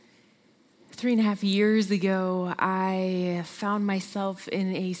3.5 years ago, I found myself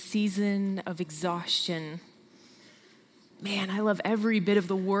in a season of exhaustion. Man, I love every bit of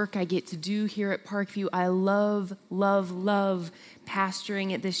the work I get to do here at Parkview. I love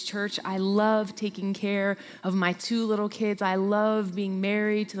pastoring at this church. I love taking care of my 2 little kids. I love being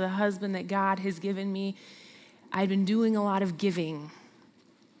married to the husband that God has given me. I'd been doing a lot of giving,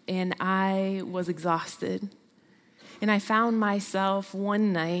 and I was exhausted. And I found myself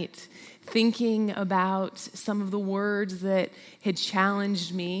one night thinking about some of the words that had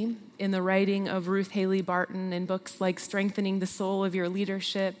challenged me in the writing of Ruth Barton in books like Strengthening the Soul of Your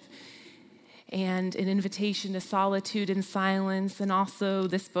Leadership and An Invitation to Solitude and Silence, and also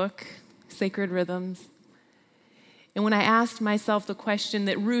this book, Sacred Rhythms. And when I asked myself the question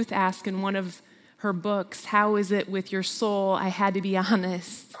that Ruth asked in one of her books, how is it with your soul, I had to be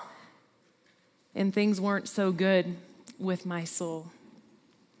honest. And things weren't so good with my soul.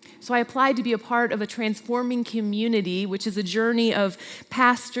 So I applied to be a part of a transforming community, which is a journey of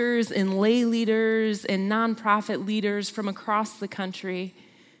pastors and lay leaders and nonprofit leaders from across the country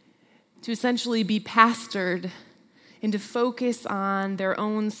to essentially be pastored and to focus on their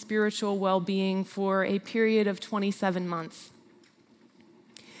own spiritual well-being for a period of 27 months.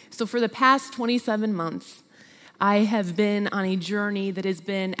 So for the past 27 months, I have been on a journey that has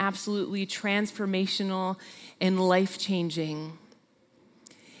been absolutely transformational and life-changing.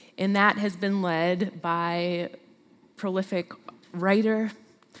 And that has been led by prolific writer,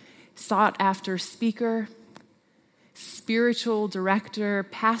 sought-after speaker, spiritual director,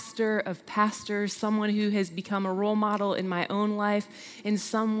 pastor of pastors, someone who has become a role model in my own life, and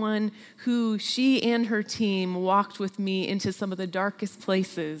someone who she and her team walked with me into some of the darkest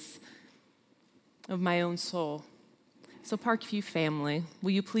places of my own soul. So Parkview family,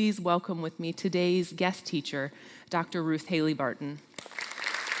 will you please welcome with me today's guest teacher, Dr. Ruth Barton.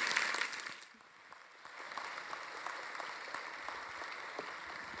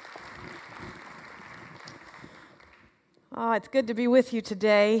 Oh, it's good to be with you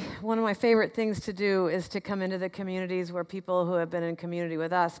today. One of my favorite things to do is to come into the communities where people who have been in community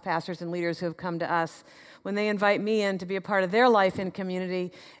with us, pastors and leaders who have come to us, when they invite me in to be a part of their life in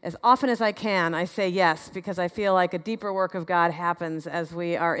community, as often as I can, I say yes, because I feel like a deeper work of God happens as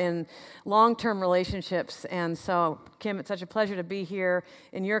we are in long-term relationships. And so, Kim, it's such a pleasure to be here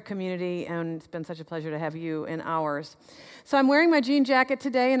in your community, and it's been such a pleasure to have you in ours. So I'm wearing my jean jacket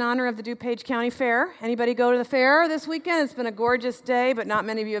today in honor of the DuPage County Fair. Anybody go to the fair this weekend? It's been a gorgeous day, but not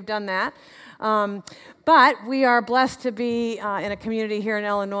many of you have done that. But we are blessed to be in a community here in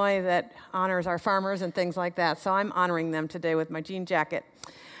Illinois that honors our farmers and things like that. So I'm honoring them today with my jean jacket.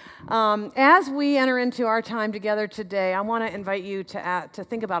 As we enter into our time together today, I want to invite you to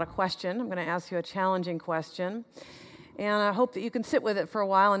think about a question. I'm going to ask you a challenging question. And I hope that you can sit with it for a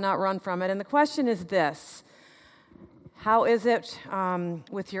while and not run from it. And the question is this: how is it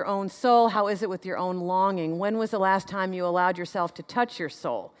with your own soul? How is it with your own longing? When was the last time you allowed yourself to touch your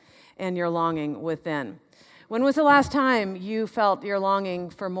soul and your longing within? When was the last time you felt your longing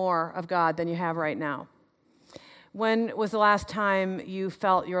for more of God than you have right now? When was the last time you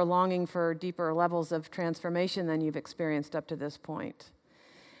felt your longing for deeper levels of transformation than you've experienced up to this point?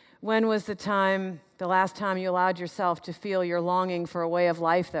 When was the last time you allowed yourself to feel your longing for a way of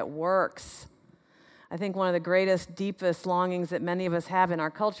life that works? I think one of the greatest, deepest longings that many of us have in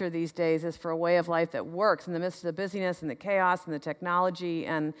our culture these days is for a way of life that works in the midst of the busyness and the chaos and the technology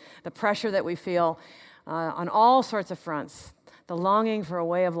and the pressure that we feel on all sorts of fronts. The longing for a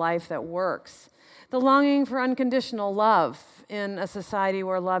way of life that works. The longing for unconditional love in a society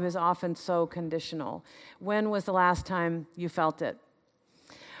where love is often so conditional. When was the last time you felt it?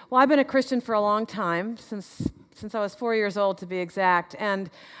 Well, I've been a Christian for a long time, since I was 4 years old to be exact, and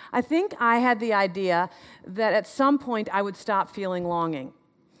I think I had the idea that at some point I would stop feeling longing.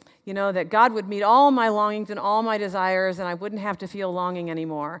 You know, that God would meet all my longings and all my desires, and I wouldn't have to feel longing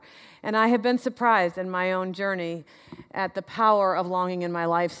anymore. And I have been surprised in my own journey at the power of longing in my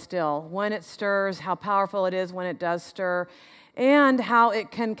life still. When it stirs, how powerful it is when it does stir, and how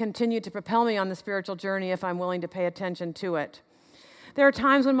it can continue to propel me on the spiritual journey if I'm willing to pay attention to it. There are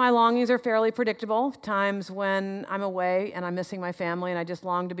times when my longings are fairly predictable, times when I'm away and I'm missing my family and I just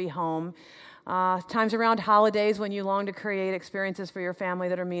long to be home, times around holidays when you long to create experiences for your family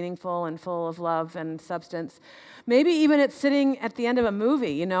that are meaningful and full of love and substance. Maybe even it's sitting at the end of a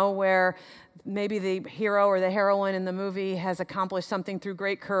movie, you know, where maybe the hero or the heroine in the movie has accomplished something through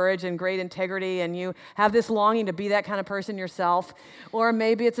great courage and great integrity, and you have this longing to be that kind of person yourself. Or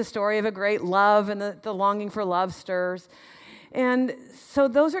maybe it's a story of a great love, and the longing for love stirs. And so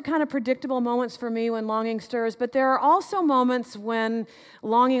those are kind of predictable moments for me when longing stirs, but there are also moments when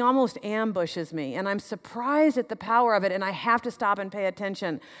longing almost ambushes me, and I'm surprised at the power of it, and I have to stop and pay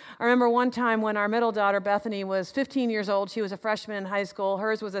attention. I remember one time when our middle daughter, Bethany, was 15 years old. She was a freshman in high school.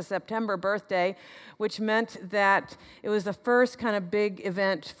 Hers was a September birthday, which meant that it was the first kind of big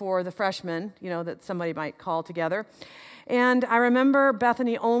event for the freshmen, that somebody might call together. And I remember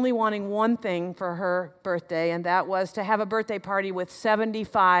Bethany only wanting one thing for her birthday, and that was to have a birthday party with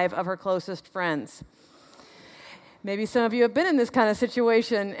 75 of her closest friends. Maybe some of you have been in this kind of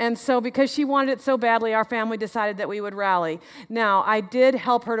situation. And so because she wanted it so badly, our family decided that we would rally. Now, I did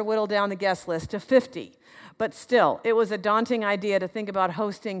help her to whittle down the guest list to 50. But still, it was a daunting idea to think about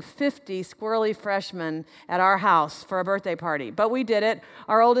hosting 50 squirrely freshmen at our house for a birthday party. But we did it.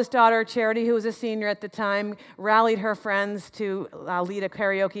 Our oldest daughter, Charity, who was a senior at the time, rallied her friends to lead a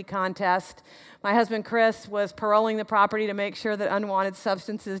karaoke contest. My husband, Chris, was paroling the property to make sure that unwanted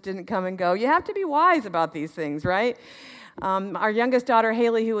substances didn't come and go. You have to be wise about these things, right? Our youngest daughter,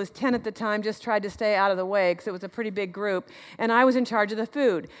 Haley, who was 10 at the time, just tried to stay out of the way because it was a pretty big group, and I was in charge of the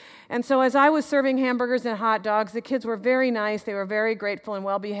food. And so as I was serving hamburgers and hot dogs, the kids were very nice. They were very grateful and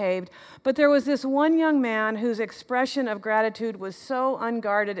well-behaved. But there was this one young man whose expression of gratitude was so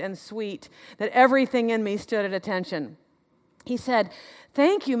unguarded and sweet that everything in me stood at attention. He said,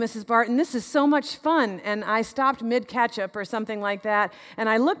 "Thank you, Mrs. Barton. This is so much fun." And I stopped mid-ketchup or something like that, and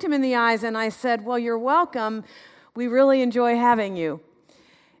I looked him in the eyes and I said, "Well, you're welcome. We really enjoy having you."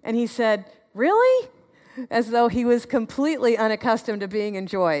 And he said, "Really?" As though he was completely unaccustomed to being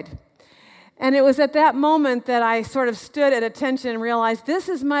enjoyed. And it was at that moment that I sort of stood at attention and realized this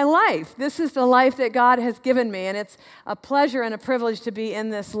is my life. This is the life that God has given me, and it's a pleasure and a privilege to be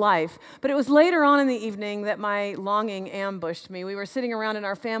in this life. But it was later on in the evening that my longing ambushed me. We were sitting around in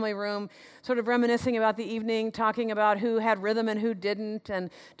our family room, sort of reminiscing about the evening, talking about who had rhythm and who didn't,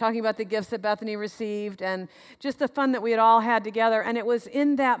 and talking about the gifts that Bethany received, and just the fun that we had all had together. And it was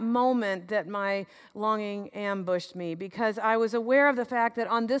in that moment that my longing ambushed me, because I was aware of the fact that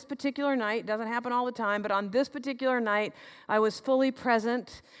on this particular night, it doesn't happen all the time, but on this particular night, I was fully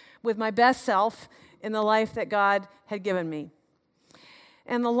present with my best self in the life that God had given me.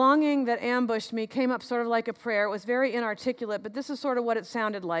 And the longing that ambushed me came up sort of like a prayer. It was very inarticulate, but this is sort of what it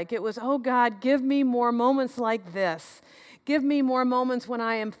sounded like. It was, "Oh God, give me more moments like this. Give me more moments when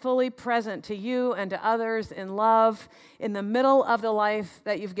I am fully present to you and to others in love in the middle of the life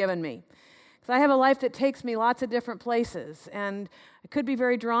that you've given me." Because I have a life that takes me lots of different places, and I could be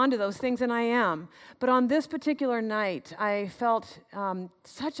very drawn to those things, and I am. But on this particular night, I felt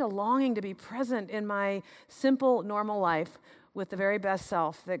such a longing to be present in my simple, normal life with the very best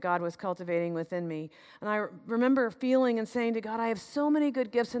self that God was cultivating within me. And I remember feeling and saying to God, "I have so many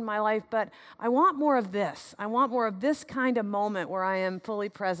good gifts in my life, but I want more of this. I want more of this kind of moment where I am fully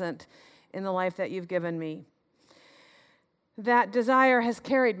present in the life that you've given me." That desire has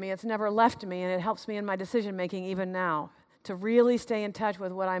carried me. It's never left me, and it helps me in my decision-making even now, to really stay in touch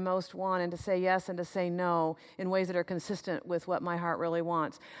with what I most want and to say yes and to say no in ways that are consistent with what my heart really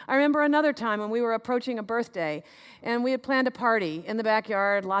wants. I remember another time when we were approaching a birthday, and we had planned a party in the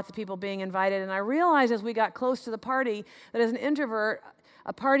backyard, lots of people being invited, and I realized as we got close to the party that as an introvert,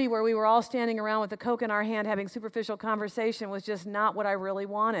 a party where we were all standing around with a Coke in our hand having superficial conversation was just not what I really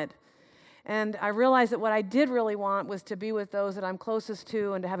wanted. And I realized that what I did really want was to be with those that I'm closest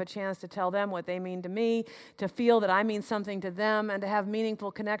to and to have a chance to tell them what they mean to me, to feel that I mean something to them, and to have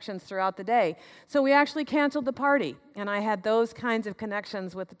meaningful connections throughout the day. So we actually canceled the party, and I had those kinds of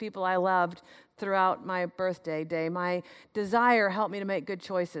connections with the people I loved throughout my birthday day. My desire helped me to make good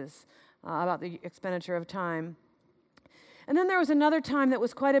choices about the expenditure of time. And then there was another time that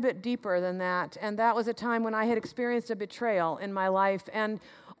was quite a bit deeper than that, and that was a time when I had experienced a betrayal in my life. And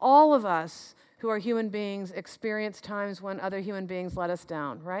all of us who are human beings experience times when other human beings let us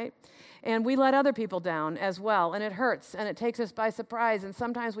down, right? And we let other people down as well, and it hurts, and it takes us by surprise, and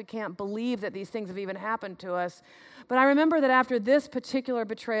sometimes we can't believe that these things have even happened to us. But I remember that after this particular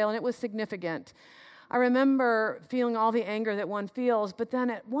betrayal, and it was significant, I remember feeling all the anger that one feels, but then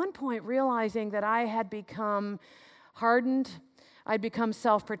at one point realizing that I had become hardened, I'd become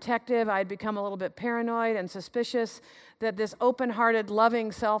self-protective, I'd become a little bit paranoid and suspicious, that this open-hearted,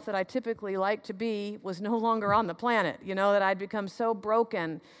 loving self that I typically like to be was no longer on the planet, that I'd become so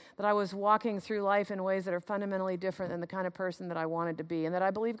broken that I was walking through life in ways that are fundamentally different than the kind of person that I wanted to be and that I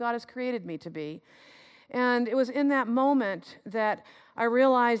believe God has created me to be. And it was in that moment that I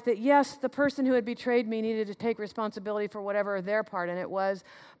realized that, yes, the person who had betrayed me needed to take responsibility for whatever their part in it was,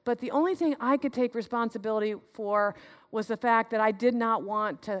 but the only thing I could take responsibility for was the fact that I did not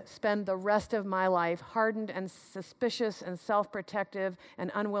want to spend the rest of my life hardened and suspicious and self-protective and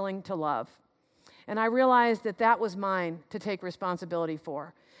unwilling to love. And I realized that that was mine to take responsibility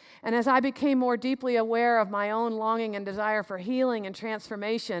for. And as I became more deeply aware of my own longing and desire for healing and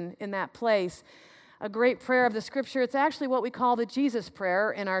transformation in that place, a great prayer of the Scripture, it's actually what we call the Jesus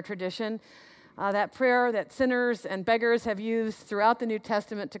prayer in our tradition, that prayer that sinners and beggars have used throughout the New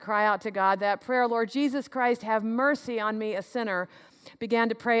Testament to cry out to God. That prayer, Lord Jesus Christ, have mercy on me, a sinner, began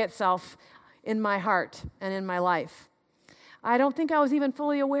to pray itself in my heart and in my life. I don't think I was even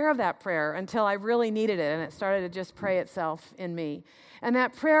fully aware of that prayer until I really needed it, and it started to just pray itself in me. And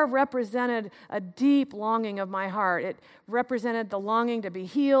that prayer represented a deep longing of my heart. It represented the longing to be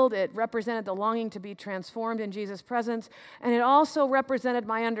healed. It represented the longing to be transformed in Jesus' presence. And it also represented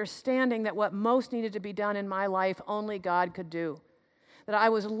my understanding that what most needed to be done in my life, only God could do. That I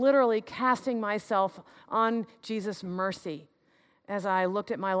was literally casting myself on Jesus' mercy as I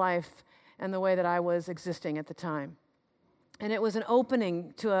looked at my life and the way that I was existing at the time. And it was an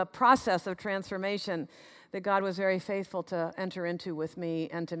opening to a process of transformation that God was very faithful to enter into with me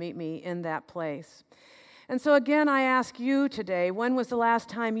and to meet me in that place. And so again, I ask you today, when was the last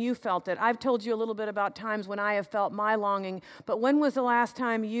time you felt it? I've told you a little bit about times when I have felt my longing, but when was the last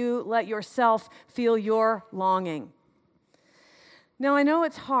time you let yourself feel your longing? Now, I know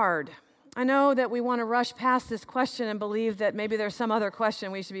it's hard. I know that we want to rush past this question and believe that maybe there's some other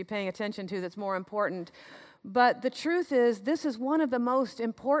question we should be paying attention to that's more important. But the truth is, this is one of the most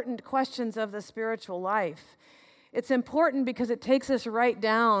important questions of the spiritual life. It's important because it takes us right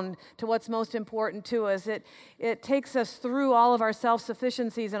down to what's most important to us. It takes us through all of our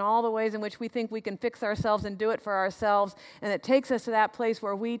self-sufficiencies and all the ways in which we think we can fix ourselves and do it for ourselves. And it takes us to that place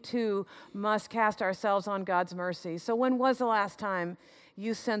where we too must cast ourselves on God's mercy. So when was the last time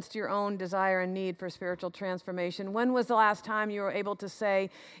you sensed your own desire and need for spiritual transformation? When was the last time you were able to say,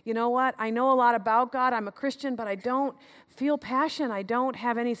 you know what, I know a lot about God, I'm a Christian, but I don't feel passion, I don't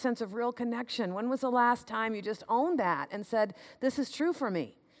have any sense of real connection? When was the last time you just owned that and said, this is true for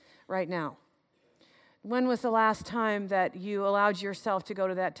me right now? When was the last time that you allowed yourself to go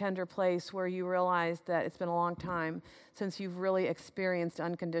to that tender place where you realized that it's been a long time since you've really experienced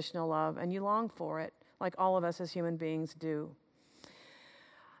unconditional love and you long for it, like all of us as human beings do?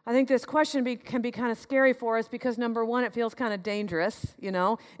 I think this question can be kind of scary for us because, number one, it feels kind of dangerous,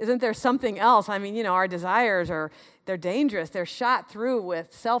 Isn't there something else? I mean, our desires they're dangerous. They're shot through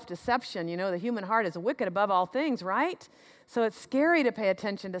with self-deception. The human heart is wicked above all things, right? So it's scary to pay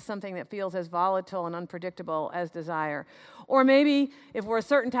attention to something that feels as volatile and unpredictable as desire. Or maybe if we're a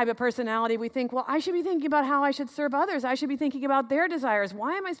certain type of personality, we think, well, I should be thinking about how I should serve others. I should be thinking about their desires.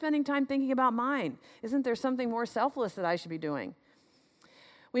 Why am I spending time thinking about mine? Isn't there something more selfless that I should be doing?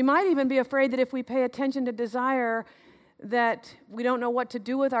 We might even be afraid that if we pay attention to desire, that we don't know what to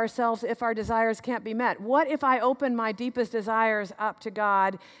do with ourselves if our desires can't be met. What if I open my deepest desires up to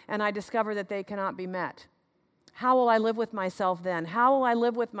God and I discover that they cannot be met? How will I live with myself then? How will I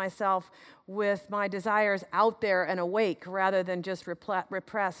live with myself with my desires out there and awake rather than just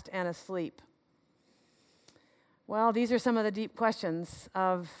repressed and asleep? Well, these are some of the deep questions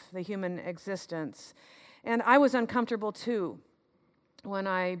of the human existence. And I was uncomfortable too when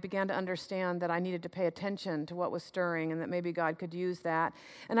I began to understand that I needed to pay attention to what was stirring and that maybe God could use that.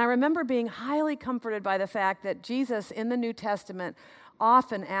 And I remember being highly comforted by the fact that Jesus in the New Testament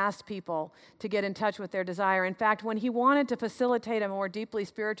often asked people to get in touch with their desire. In fact, when he wanted to facilitate a more deeply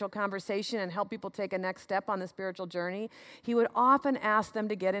spiritual conversation and help people take a next step on the spiritual journey, he would often ask them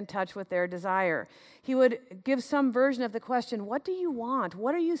to get in touch with their desire. He would give some version of the question, what do you want?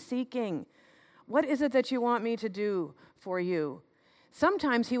 What are you seeking? What is it that you want me to do for you?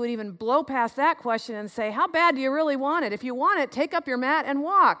 Sometimes he would even blow past that question and say, how bad do you really want it? If you want it, take up your mat and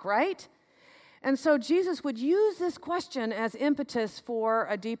walk, right? And so Jesus would use this question as impetus for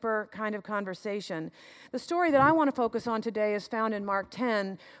a deeper kind of conversation. The story that I want to focus on today is found in Mark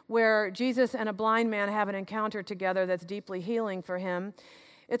 10, where Jesus and a blind man have an encounter together that's deeply healing for him.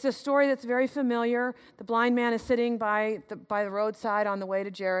 It's a story that's very familiar. The blind man is sitting by the roadside on the way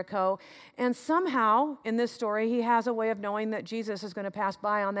to Jericho. And somehow, in this story, he has a way of knowing that Jesus is going to pass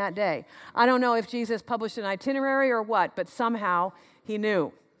by on that day. I don't know if Jesus published an itinerary or what, but somehow he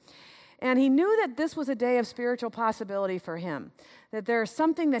knew. And he knew that this was a day of spiritual possibility for him, that there's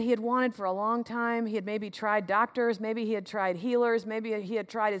something that he had wanted for a long time. He had maybe tried doctors, maybe he had tried healers, maybe he had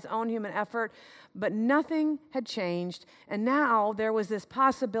tried his own human effort, but nothing had changed. And now there was this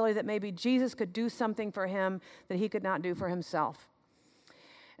possibility that maybe Jesus could do something for him that he could not do for himself.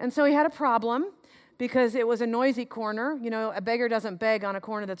 And so he had a problem, because it was a noisy corner. You know, a beggar doesn't beg on a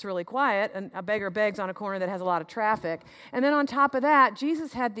corner that's really quiet, and a beggar begs on a corner that has a lot of traffic. And then on top of that,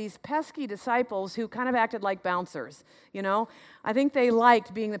 Jesus had these pesky disciples who kind of acted like bouncers, you know. I think they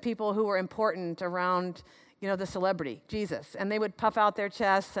liked being the people who were important around, you know, the celebrity, Jesus. And they would puff out their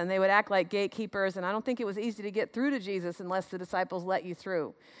chests, and they would act like gatekeepers, and I don't think it was easy to get through to Jesus unless the disciples let you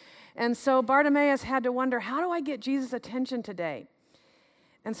through. And so Bartimaeus had to wonder, how do I get Jesus' attention today?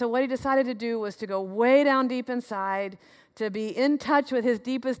 And so what he decided to do was to go way down deep inside, to be in touch with his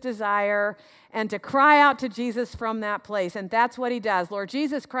deepest desire, and to cry out to Jesus from that place. And that's what he does. Lord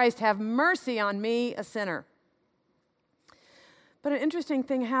Jesus Christ, have mercy on me, a sinner. But an interesting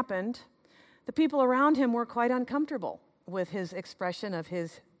thing happened. The people around him were quite uncomfortable with his expression of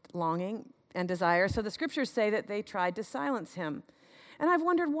his longing and desire. So the scriptures say that they tried to silence him. And I've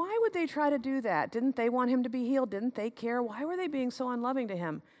wondered, why would they try to do that? Didn't they want him to be healed? Didn't they care? Why were they being so unloving to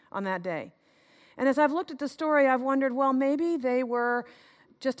him on that day? And as I've looked at the story, I've wondered, well, maybe they were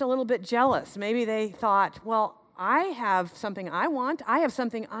just a little bit jealous. Maybe they thought, well, I have something I want. I have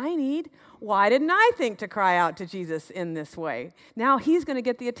something I need. Why didn't I think to cry out to Jesus in this way? Now he's going to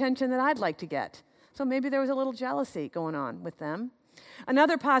get the attention that I'd like to get. So maybe there was a little jealousy going on with them.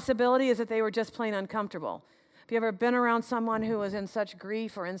 Another possibility is that they were just plain uncomfortable. Have you ever been around someone who was in such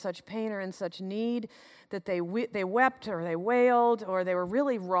grief or in such pain or in such need that they wept or they wailed or they were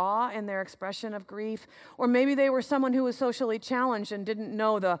really raw in their expression of grief? Or maybe they were someone who was socially challenged and didn't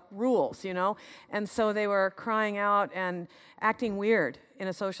know the rules, you know, and so they were crying out and acting weird in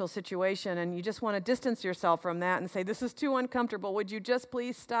a social situation, and you just want to distance yourself from that and say, this is too uncomfortable. Would you just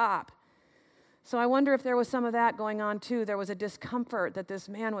please stop? So I wonder if there was some of that going on too. There was a discomfort that this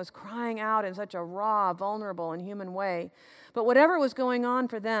man was crying out in such a raw, vulnerable, and human way. But whatever was going on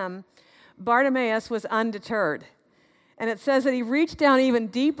for them, Bartimaeus was undeterred. And it says that he reached down even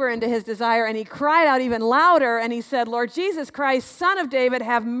deeper into his desire, and he cried out even louder, and he said, Lord Jesus Christ, Son of David,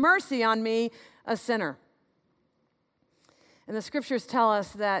 have mercy on me, a sinner. And the scriptures tell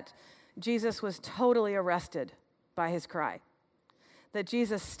us that Jesus was totally arrested by his cry. That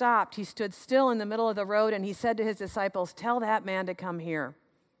Jesus stopped, he stood still in the middle of the road, and he said to his disciples, tell that man to come here.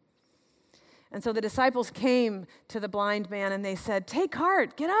 And so the disciples came to the blind man, and they said, take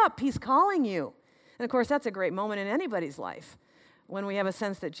heart, get up, he's calling you. And of course, that's a great moment in anybody's life, when we have a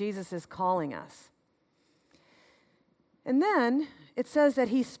sense that Jesus is calling us. And then it says that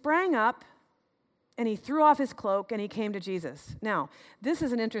he sprang up, and he threw off his cloak, and he came to Jesus. Now, this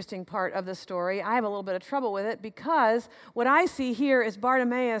is an interesting part of the story. I have a little bit of trouble with it because what I see here is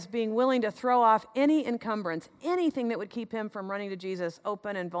Bartimaeus being willing to throw off any encumbrance, anything that would keep him from running to Jesus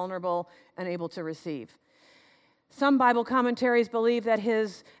open and vulnerable and able to receive. Some Bible commentaries believe that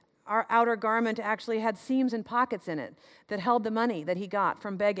our outer garment actually had seams and pockets in it that held the money that he got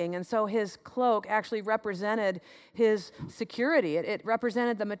from begging. And so his cloak actually represented his security. It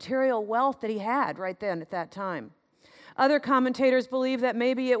represented the material wealth that he had right then at that time. Other commentators believe that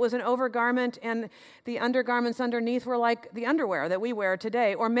maybe it was an overgarment and the undergarments underneath were like the underwear that we wear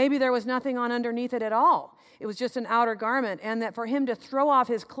today. Or maybe there was nothing on underneath it at all. It was just an outer garment, and that for him to throw off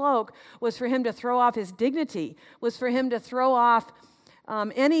his cloak was for him to throw off his dignity, was for him to throw off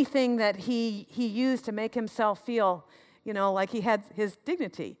anything that he used to make himself feel, you know, like he had his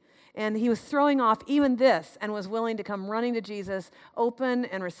dignity. And he was throwing off even this and was willing to come running to Jesus, open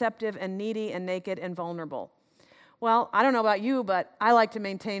and receptive and needy and naked and vulnerable. Well, I don't know about you, but I like to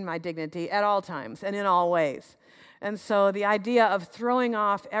maintain my dignity at all times and in all ways. And so the idea of throwing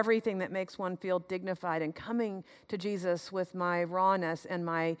off everything that makes one feel dignified and coming to Jesus with my rawness and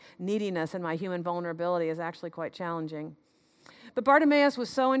my neediness and my human vulnerability is actually quite challenging. But Bartimaeus was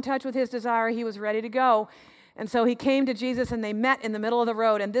so in touch with his desire, he was ready to go. And so he came to Jesus, and they met in the middle of the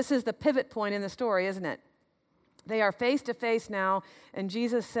road. And this is the pivot point in the story, isn't it? They are face to face now, and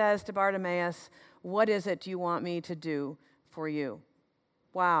Jesus says to Bartimaeus, what is it you want me to do for you?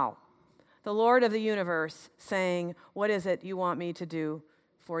 Wow. The Lord of the universe saying, what is it you want me to do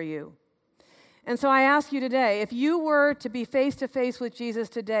for you? And so I ask you today, if you were to be face-to-face with Jesus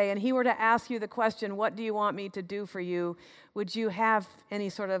today and he were to ask you the question, what do you want me to do for you, would you have any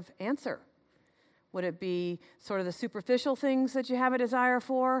sort of answer? Would it be sort of the superficial things that you have a desire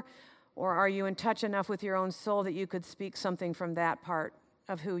for? Or are you in touch enough with your own soul that you could speak something from that part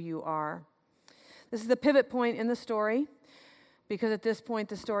of who you are? This is the pivot point in the story. because at this point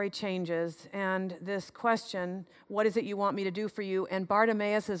the story changes, and this question, what is it you want me to do for you? And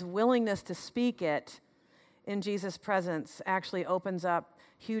Bartimaeus' willingness to speak it in Jesus' presence actually opens up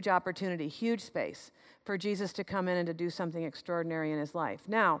huge opportunity, huge space for Jesus to come in and to do something extraordinary in his life.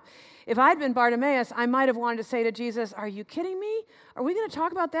 Now, if I'd been Bartimaeus, I might have wanted to say to Jesus, are you kidding me? Are we going to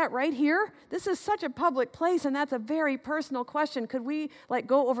talk about that right here? This is such a public place, and that's a very personal question. Could we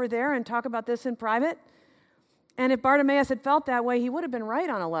go over there and talk about this in private? And if Bartimaeus had felt that way, he would have been right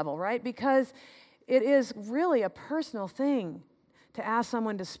on a level, right? Because it is really a personal thing to ask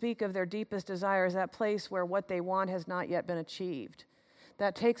someone to speak of their deepest desires, that place where what they want has not yet been achieved.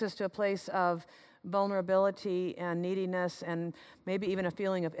 That takes us to a place of vulnerability and neediness and maybe even a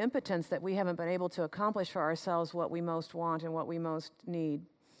feeling of impotence that we haven't been able to accomplish for ourselves what we most want and what we most need.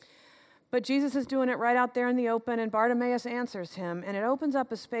 But Jesus is doing it right out there in the open, and Bartimaeus answers him, and it opens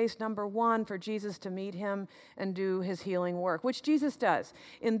up a space, number one, for Jesus to meet him and do his healing work, which Jesus does.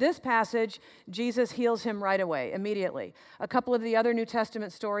 In this passage, Jesus heals him right away, immediately. A couple of the other New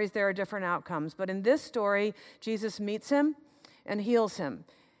Testament stories, there are different outcomes, but in this story, Jesus meets him and heals him,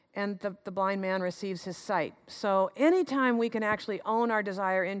 and the blind man receives his sight. So anytime we can actually own our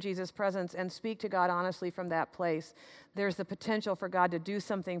desire in Jesus' presence and speak to God honestly from that place, there's the potential for God to do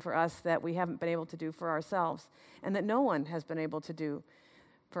something for us that we haven't been able to do for ourselves and that no one has been able to do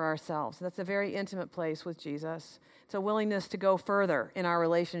for ourselves. That's a very intimate place with Jesus. It's a willingness to go further in our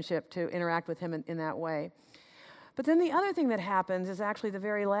relationship, to interact with him in that way. But then the other thing that happens is actually the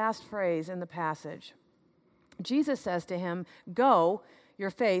very last phrase in the passage. Jesus says to him, "Go, your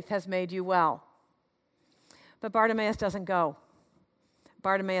faith has made you well." But Bartimaeus doesn't go.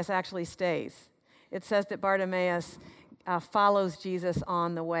 Bartimaeus actually stays. It says that Bartimaeus follows Jesus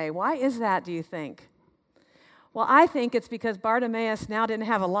on the way. Why is that, do you think? Well, I think it's because Bartimaeus now didn't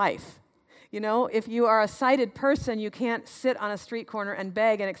have a life. You know, if you are a sighted person, you can't sit on a street corner and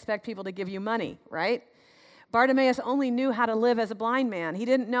beg and expect people to give you money, right? Bartimaeus only knew how to live as a blind man. He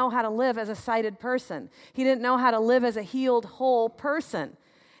didn't know how to live as a sighted person. He didn't know how to live as a healed, whole person.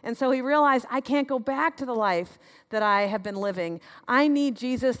 And so he realized, I can't go back to the life that I have been living. I need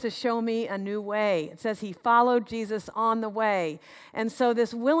Jesus to show me a new way. It says he followed Jesus on the way. And so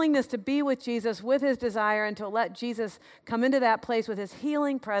this willingness to be with Jesus with his desire and to let Jesus come into that place with his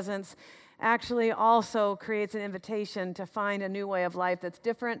healing presence actually also creates an invitation to find a new way of life that's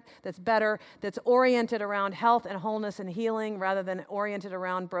different, that's better, that's oriented around health and wholeness and healing rather than oriented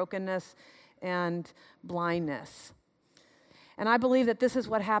around brokenness and blindness. And I believe that this is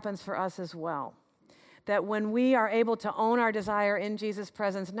what happens for us as well. That when we are able to own our desire in Jesus'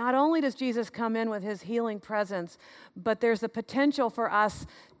 presence, not only does Jesus come in with his healing presence, but there's the potential for us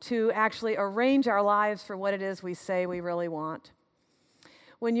to actually arrange our lives for what it is we say we really want.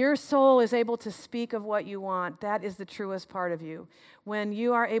 When your soul is able to speak of what you want, that is the truest part of you. When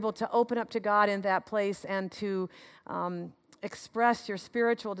you are able to open up to God in that place and to express your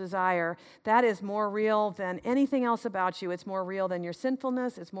spiritual desire, that is more real than anything else about you. It's more real than your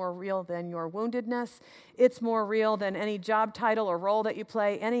sinfulness. It's more real than your woundedness. It's more real than any job title or role that you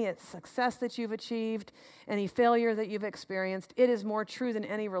play, any success that you've achieved, any failure that you've experienced. It is more true than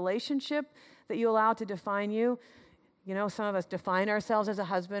any relationship that you allow to define you. You know, some of us define ourselves as a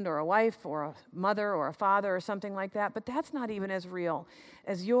husband or a wife or a mother or a father or something like that, but that's not even as real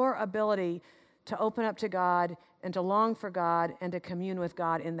as your ability to open up to God and to long for God and to commune with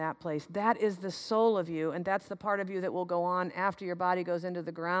God in that place. That is the soul of you, and that's the part of you that will go on after your body goes into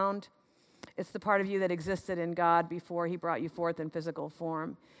the ground. It's the part of you that existed in God before he brought you forth in physical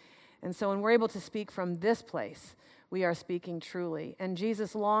form. And so when we're able to speak from this place, we are speaking truly. And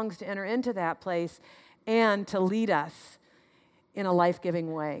Jesus longs to enter into that place and to lead us in a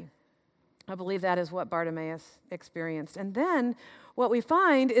life-giving way. I believe that is what Bartimaeus experienced. And then what we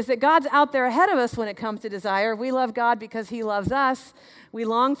find is that God's out there ahead of us when it comes to desire. We love God because he loves us. We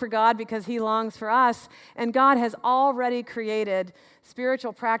long for God because he longs for us. And God has already created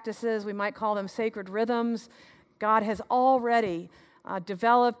spiritual practices. We might call them sacred rhythms. God has already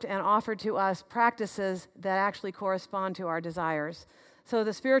developed and offered to us practices that actually correspond to our desires. So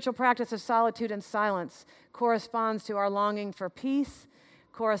the spiritual practice of solitude and silence corresponds to our longing for peace,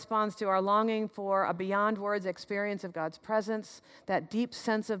 corresponds to our longing for a beyond words experience of God's presence, that deep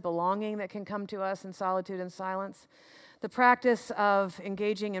sense of belonging that can come to us in solitude and silence. The practice of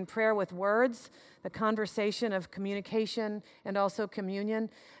engaging in prayer with words, the conversation of communication and also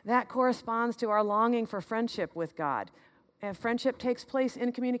communion, that corresponds to our longing for friendship with God. And friendship takes place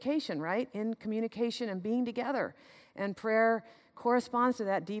in communication, right? In communication and being together. And prayer corresponds to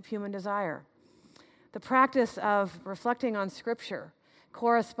that deep human desire. The practice of reflecting on Scripture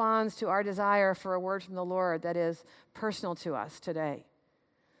corresponds to our desire for a word from the Lord that is personal to us today.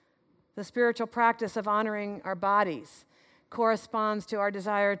 The spiritual practice of honoring our bodies corresponds to our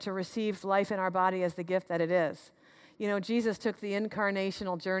desire to receive life in our body as the gift that it is. You know, Jesus took the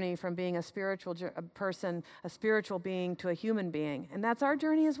incarnational journey from being a spiritual person, a spiritual being, to a human being. And that's our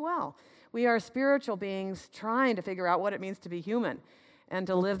journey as well. We are spiritual beings trying to figure out what it means to be human and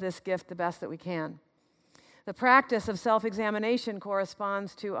to live this gift the best that we can. The practice of self-examination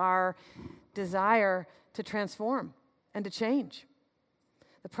corresponds to our desire to transform and to change.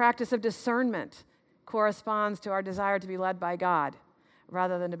 The practice of discernment corresponds to our desire to be led by God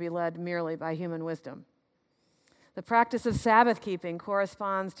rather than to be led merely by human wisdom. The practice of Sabbath keeping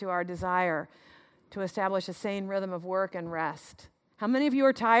corresponds to our desire to establish a sane rhythm of work and rest. How many of you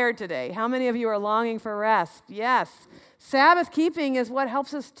are tired today? How many of you are longing for rest? Yes. Sabbath keeping is what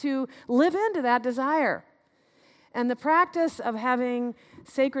helps us to live into that desire. And the practice of having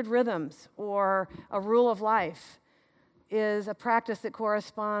sacred rhythms or a rule of life is a practice that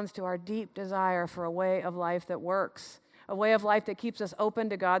corresponds to our deep desire for a way of life that works, a way of life that keeps us open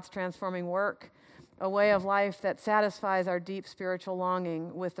to God's transforming work, a way of life that satisfies our deep spiritual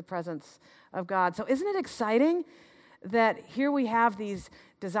longing with the presence of God. So isn't it exciting that here we have these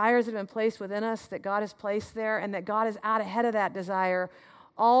desires that have been placed within us, that God has placed there, and that God is out ahead of that desire,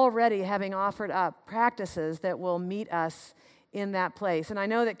 already having offered up practices that will meet us in that place. And I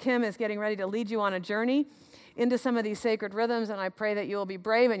know that Kim is getting ready to lead you on a journey into some of these sacred rhythms, and I pray that you'll be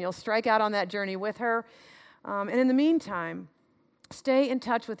brave and you'll strike out on that journey with her. And in the meantime, stay in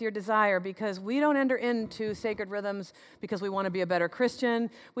touch with your desire, because we don't enter into sacred rhythms because we want to be a better Christian.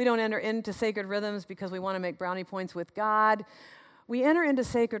 We don't enter into sacred rhythms because we want to make brownie points with God. We enter into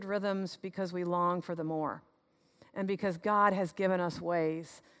sacred rhythms because we long for the more, and because God has given us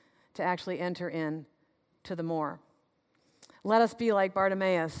ways to actually enter in to the more. Let us be like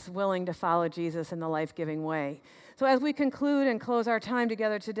Bartimaeus, willing to follow Jesus in the life-giving way. So as we conclude and close our time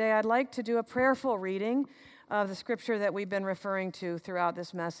together today, I'd like to do a prayerful reading of the scripture that we've been referring to throughout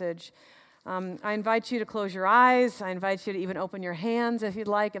this message. I invite you to close your eyes. I invite you to even open your hands if you'd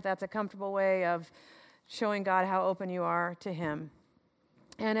like, if that's a comfortable way of showing God how open you are to Him.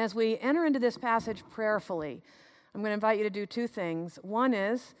 And as we enter into this passage prayerfully, I'm going to invite you to do two things. One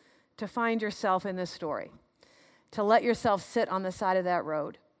is to find yourself in this story, to let yourself sit on the side of that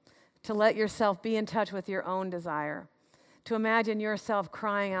road, to let yourself be in touch with your own desire, to imagine yourself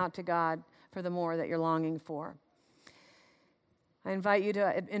crying out to God for the more that you're longing for. I invite you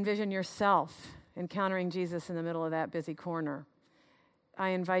to envision yourself encountering Jesus in the middle of that busy corner. I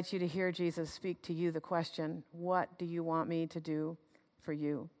invite you to hear Jesus speak to you the question, what do you want me to do for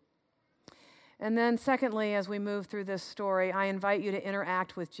you? And then secondly, as we move through this story, I invite you to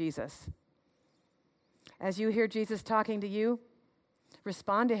interact with Jesus. As you hear Jesus talking to you,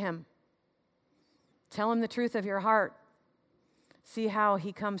 respond to Him. Tell Him the truth of your heart. See how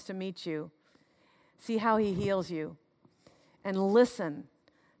He comes to meet you. See how He heals you, and listen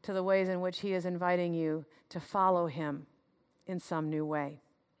to the ways in which He is inviting you to follow Him in some new way.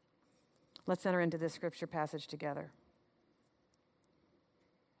 Let's enter into this scripture passage together.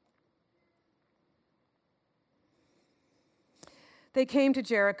 They came to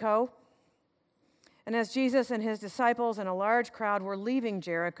Jericho, and as Jesus and His disciples and a large crowd were leaving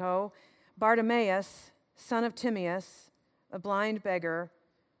Jericho, Bartimaeus, son of Timaeus, a blind beggar,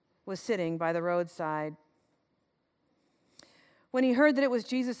 was sitting by the roadside. When he heard that it was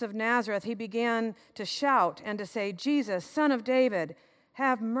Jesus of Nazareth, he began to shout and to say, "Jesus, Son of David,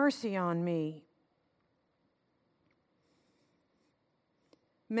 have mercy on me."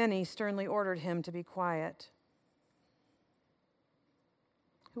 Many sternly ordered him to be quiet.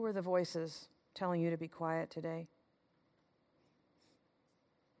 Who are the voices telling you to be quiet today?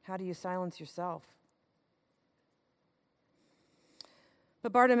 How do you silence yourself?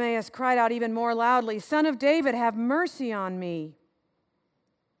 But Bartimaeus cried out even more loudly, "Son of David, have mercy on me."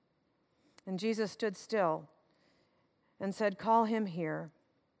 And Jesus stood still and said, "Call him here."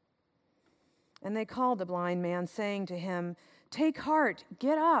 And they called the blind man, saying to him, "Take heart,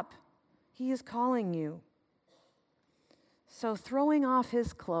 get up, he is calling you." So throwing off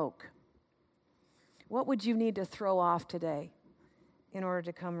his cloak, what would you need to throw off today in order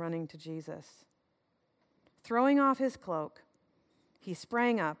to come running to Jesus? Throwing off his cloak, he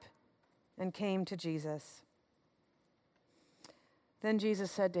sprang up and came to Jesus. Then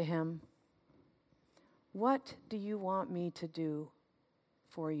Jesus said to him, "What do you want me to do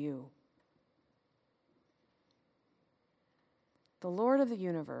for you?" The Lord of the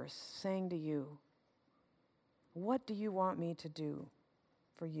universe saying to you, "What do you want me to do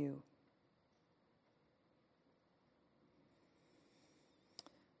for you?"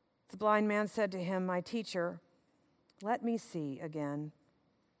 The blind man said to him, "My teacher, let me see again."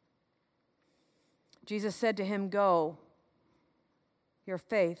 Jesus said to him, "Go, your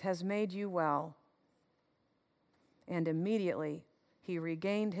faith has made you well." And immediately he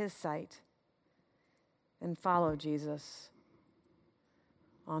regained his sight and followed Jesus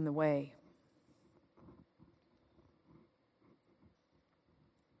on the way.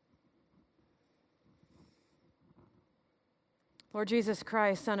 Lord Jesus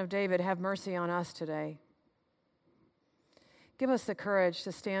Christ, Son of David, have mercy on us today. Give us the courage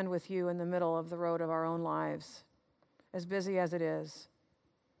to stand with you in the middle of the road of our own lives, as busy as it is,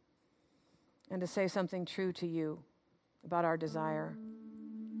 and to say something true to you about our desire.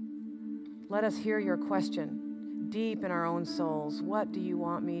 Let us hear your question deep in our own souls. What do you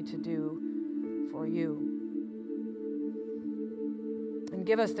want me to do for you? And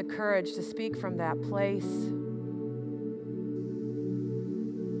give us the courage to speak from that place,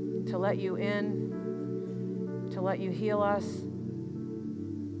 to let you in, to let you heal us,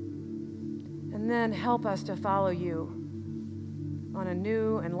 and then help us to follow you on a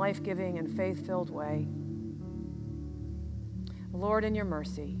new and life-giving and faith-filled way. Lord, in your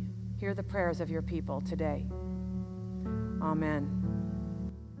mercy, hear the prayers of your people today. Amen.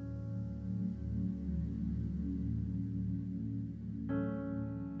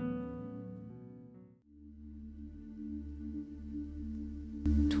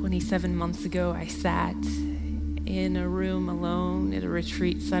 "27 months ago, I sat in a room alone at a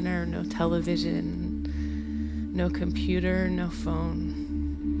retreat center, no television, no computer, no phone,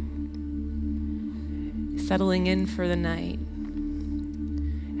 settling in for the night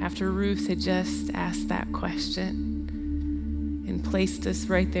after Ruth had just asked that question and placed us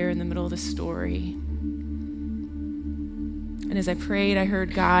right there in the middle of the story. And as I prayed, I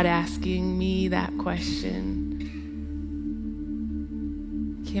heard God asking me that question.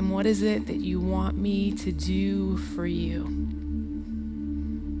 Kim, what is it that you want me to do for you?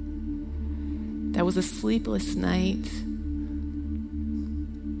 That was a sleepless night,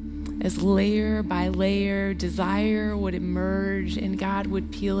 as layer by layer, desire would emerge and God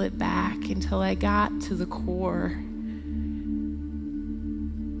would peel it back until I got to the core.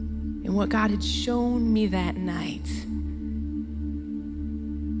 And what God had shown me that night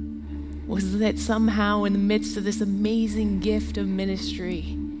was that somehow in the midst of this amazing gift of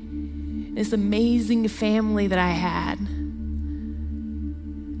ministry, this amazing family that I had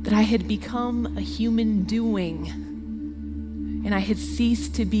become a human doing, and I had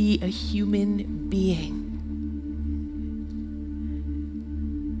ceased to be a human being.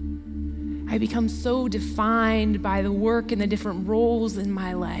 I become so defined by the work and the different roles in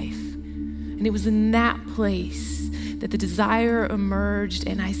my life. And it was in that place that the desire emerged,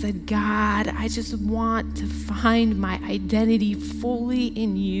 and I said, God, I just want to find my identity fully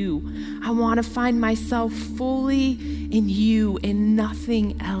in you. I want to find myself fully in you and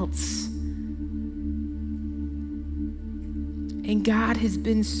nothing else. And God has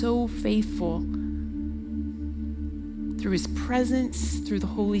been so faithful through his presence, through the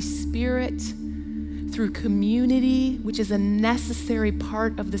Holy Spirit, through community, which is a necessary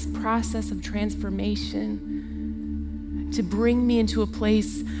part of this process of transformation, to bring me into a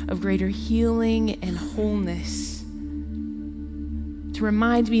place of greater healing and wholeness, to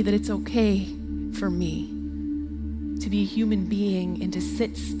remind me that it's okay for me to be a human being and to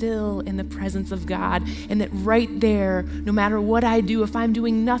sit still in the presence of God, and that right there, no matter what I do, if I'm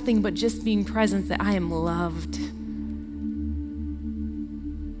doing nothing but just being present, that I am loved.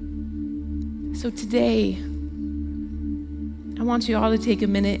 So today, I want you all to take a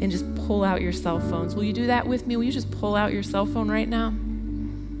minute and just pull out your cell phones. Will you do that with me? Will you just pull out your cell phone right now?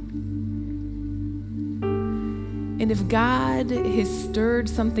 And if God has stirred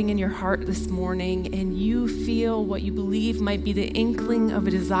something in your heart this morning and you feel what you believe might be the inkling of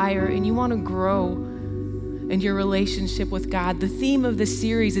a desire and you want to grow in your relationship with God, the theme of this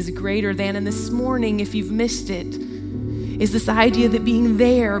series is greater than. And this morning, if you've missed it, is this idea that being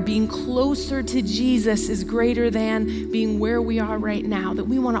there, being closer to Jesus is greater than being where we are right now, that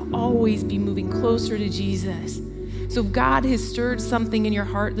we want to always be moving closer to Jesus. So if God has stirred something in your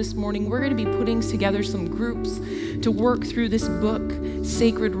heart this morning, we're going to be putting together some groups to work through this book,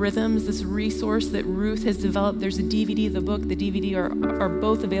 Sacred Rhythms, this resource that Ruth has developed. There's a DVD of the book. The DVD are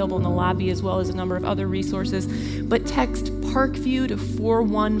both available in the lobby, as well as a number of other resources. But text Parkview to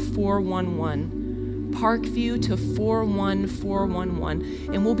 41411. Parkview to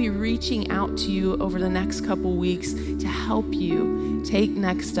 41411, and we'll be reaching out to you over the next couple weeks to help you take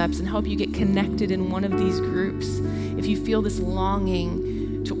next steps and help you get connected in one of these groups. If you feel this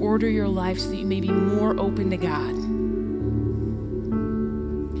longing to order your life so that you may be more open to God.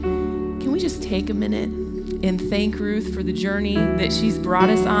 just take a minute and thank Ruth for the journey that she's brought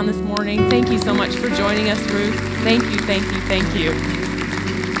us on this morning. Thank you so much for joining us, Ruth. Thank you, thank you, thank you.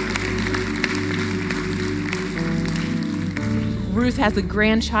 Ruth has a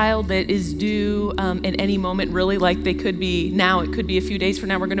grandchild that is due at any moment, really, like they could be now. It could be a few days from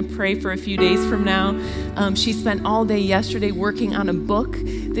now. We're going to pray for a few days from now. She spent all day yesterday working on a book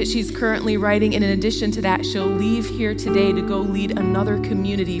that she's currently writing. And in addition to that, she'll leave here today to go lead another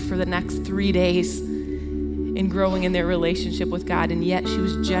community for the next 3 days in growing in their relationship with God. And yet she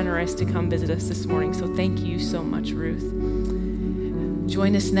was generous to come visit us this morning. So thank you so much, Ruth.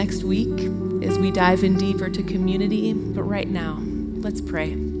 Join us next week as we dive in deeper to community. But right now, let's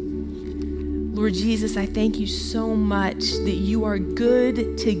pray. Lord Jesus, I thank you so much that you are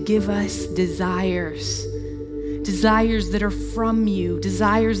good to give us desires that are from you,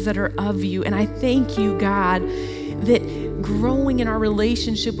 desires that are of you. And I thank you, God, that growing in our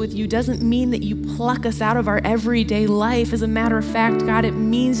relationship with you doesn't mean that you pluck us out of our everyday life. As a matter of fact, God, it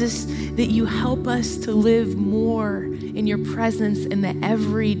means that you help us to live more in your presence in the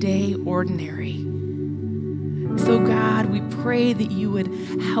everyday ordinary. So God, we pray that you would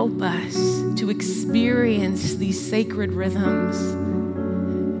help us to experience these sacred rhythms,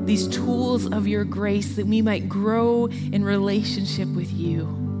 these tools of your grace, that we might grow in relationship with you.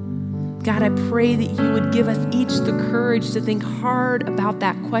 God, I pray that you would give us each the courage to think hard about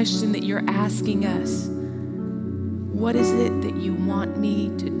that question that you're asking us. What is it that you want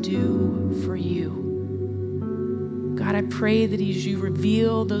me to do for you? God, I pray that as you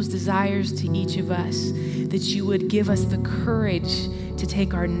reveal those desires to each of us, that you would give us the courage to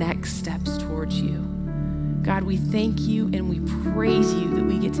take our next steps towards you. God, we thank you and we praise you that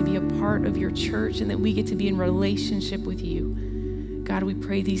we get to be a part of your church and that we get to be in relationship with you. God, we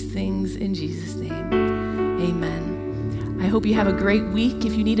pray these things in Jesus' name. Amen. I hope you have a great week.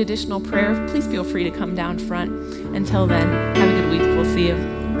 If you need additional prayer, please feel free to come down front. Until then, have a good week. We'll see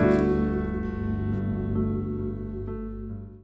you.